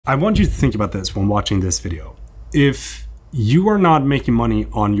I want you to think about this when watching this video. If you are not making money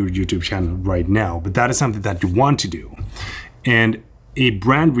on your YouTube channel right now, but that is something that you want to do, and a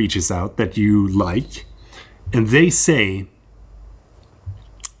brand reaches out that you like, and they say,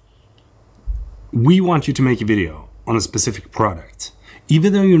 we want you to make a video on a specific product,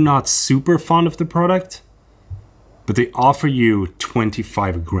 even though you're not super fond of the product, but they offer you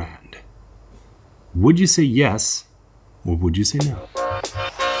 25 grand. Would you say yes, or would you say no?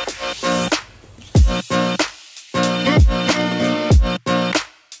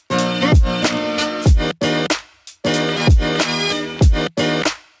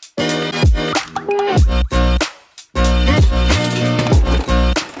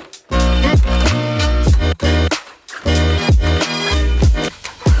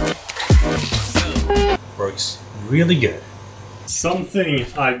 Works really good. Something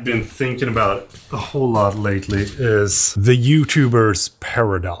I've been thinking about a whole lot lately is the YouTuber's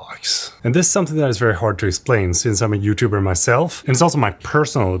paradox. And this is something that is very hard to explain since I'm a YouTuber myself. And it's also my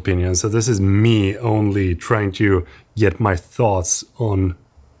personal opinion. So this is me only trying to get my thoughts on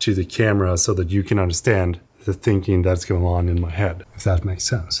to the camera so that you can understand the thinking that's going on in my head, if that makes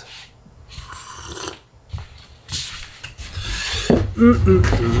sense.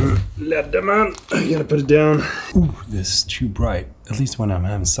 Leatherman, I gotta put it down. Ooh, this is too bright. At least when I'm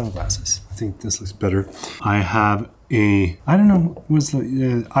having sunglasses. I think this looks better. I have a, I don't know, what's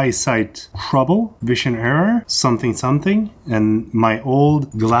the eyesight trouble, vision error, something. And my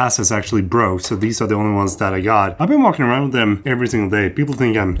old glasses actually broke, so these are the only ones that I got. I've been walking around with them every single day. People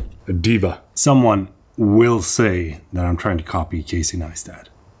think I'm a diva. Someone will say that I'm trying to copy Casey Neistat.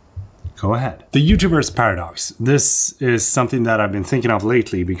 Go ahead. The YouTuber's paradox. This is something that I've been thinking of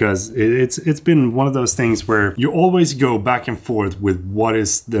lately because it's been one of those things where you always go back and forth with what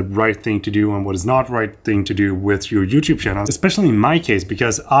is the right thing to do and what is not right thing to do with your YouTube channel, especially in my case,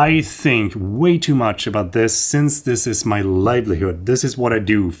 because I think way too much about this since this is my livelihood. This is what I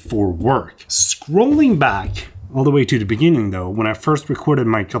do for work. Scrolling back all the way to the beginning though, when I first recorded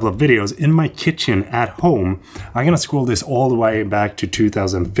my couple of videos in my kitchen at home, I'm gonna scroll this all the way back to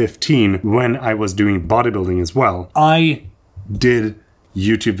 2015 when I was doing bodybuilding as well. I did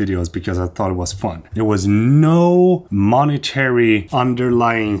YouTube videos because I thought it was fun. There was no monetary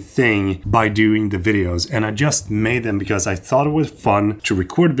underlying thing by doing the videos, and I just made them because I thought it was fun to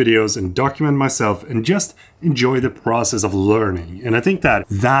record videos and document myself and just enjoy the process of learning. And I think that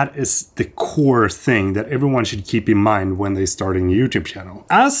that is the core thing that everyone should keep in mind when they start a YouTube channel.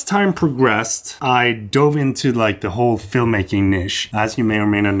 As time progressed, I dove into like the whole filmmaking niche, as you may or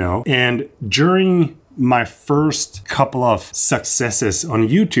may not know, and during my first couple of successes on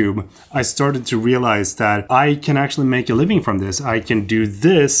YouTube, I started to realize that I can actually make a living from this. I can do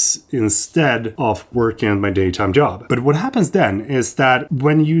this instead of working at my daytime job. But what happens then is that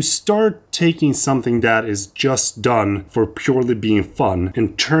when you start taking something that is just done for purely being fun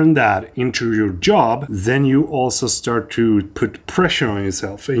and turn that into your job, then you also start to put pressure on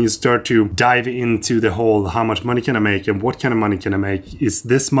yourself and you start to dive into the whole, how much money can I make and what kind of money can I make? Is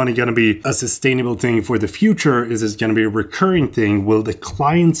this money going to be a sustainable thing for the future? Is this going to be a recurring thing? Will the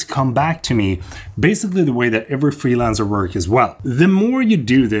clients come back to me? Basically the way that every freelancer works as well. The more you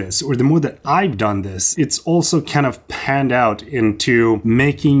do this, or the more that I've done this, it's also kind of panned out into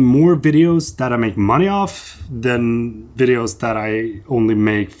making more videos that I make money off than videos that I only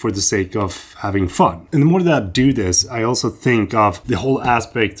make for the sake of having fun. And the more that I do this, I also think of the whole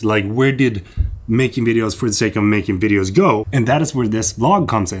aspect, like where did making videos for the sake of making videos go? And that is where this vlog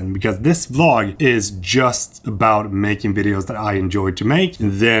comes in, because this vlog is just about making videos that I enjoy to make,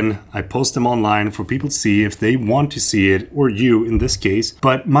 and then I post them online for people to see if they want to see it, or you in this case.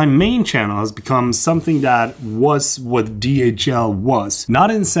 But my main channel has become something that was what DHL was,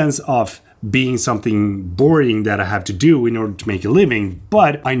 not in the sense of being something boring that I have to do in order to make a living,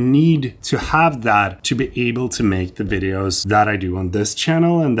 but I need to have that to be able to make the videos that I do on this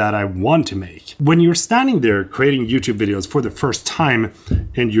channel and that I want to make. When you're standing there creating YouTube videos for the first time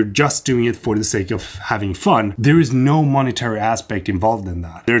and you're just doing it for the sake of having fun, there is no monetary aspect involved in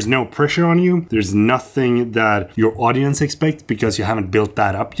that. There's no pressure on you. There's nothing that your audience expects because you haven't built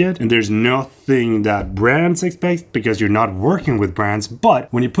that up yet. And there's nothing that brands expect because you're not working with brands.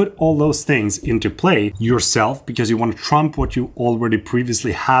 But when you put all those things into play yourself, because you want to trump what you already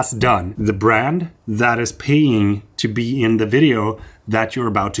previously has done, the brand that is paying to be in the video, that you're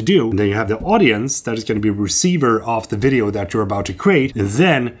about to do. And then you have the audience that is going to be a receiver of the video that you're about to create. And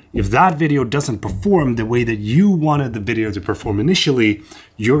then if that video doesn't perform the way that you wanted the video to perform initially,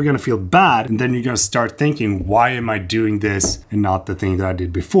 you're going to feel bad. And then you're going to start thinking, why am I doing this and not the thing that I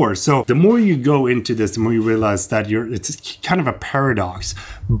did before? So the more you go into this, the more you realize that it's kind of a paradox.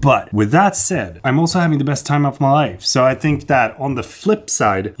 But with that said, I'm also having the best time of my life. So I think that on the flip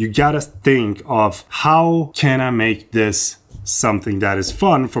side, you got to think of how can I make this something that is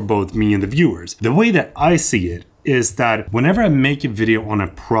fun for both me and the viewers. The way that I see it is that whenever I make a video on a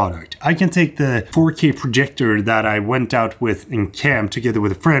product, I can take the 4K projector that I went out with in camp together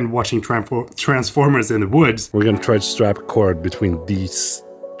with a friend watching Transformers in the woods. We're gonna try to strap a cord between these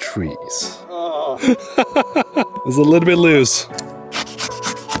trees. Oh. It's a little bit loose.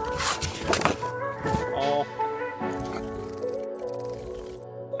 Oh.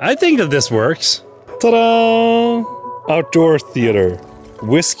 I think that this works. Ta-da! Outdoor theater.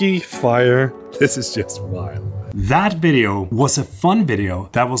 Whiskey, fire. This is just wild. That video was a fun video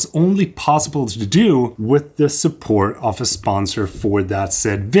that was only possible to do with the support of a sponsor for that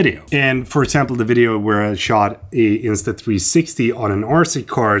said video. And for example, the video where I shot a Insta360 on an RC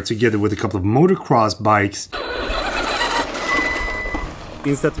car together with a couple of motocross bikes.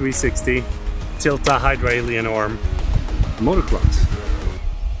 Insta360, Tilta Hydra Alien Arm, motocross.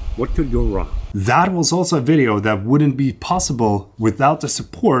 What could go wrong? That was also a video that wouldn't be possible without the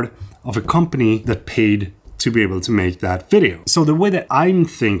support of a company that paid to be able to make that video. So the way that I'm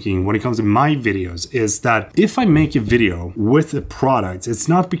thinking when it comes to my videos is that if I make a video with a product, it's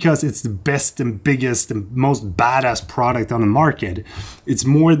not because it's the best and biggest and most badass product on the market. It's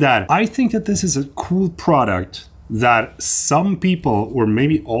more that I think that this is a cool product that some people, or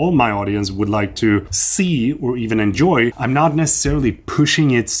maybe all my audience, would like to see or even enjoy. I'm not necessarily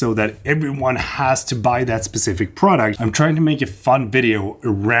pushing it so that everyone has to buy that specific product. I'm trying to make a fun video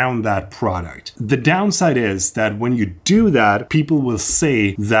around that product. The downside is that when you do that, people will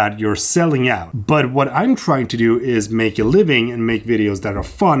say that you're selling out. But what I'm trying to do is make a living and make videos that are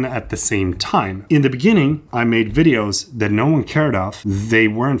fun at the same time. In the beginning, I made videos that no one cared of. They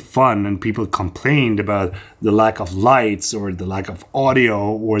weren't fun and people complained about the lack of lights or the lack of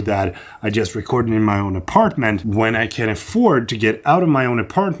audio, or that I just recorded in my own apartment, when I can afford to get out of my own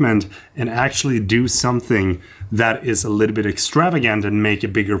apartment and actually do something that is a little bit extravagant and make a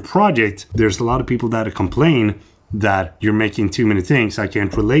bigger project. There's a lot of people that complain that you're making too many things, I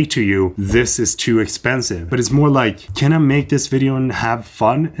can't relate to you, this is too expensive. But it's more like, can I make this video and have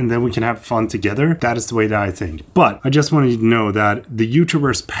fun, and then we can have fun together? That is the way that I think. But I just wanted you to know that the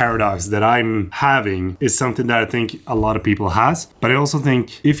YouTuber's paradox that I'm having is something that I think a lot of people has. But I also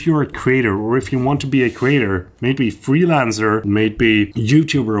think if you're a creator, or if you want to be a creator, maybe freelancer, maybe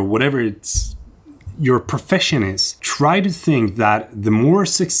YouTuber, or whatever your profession is, try to think that the more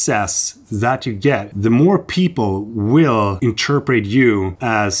success that you get, the more people will interpret you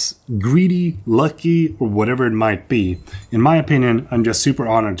as greedy, lucky, or whatever it might be. In my opinion, I'm just super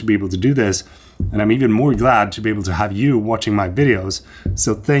honored to be able to do this, and I'm even more glad to be able to have you watching my videos.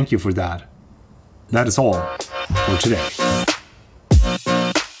 So thank you for that. That is all for today.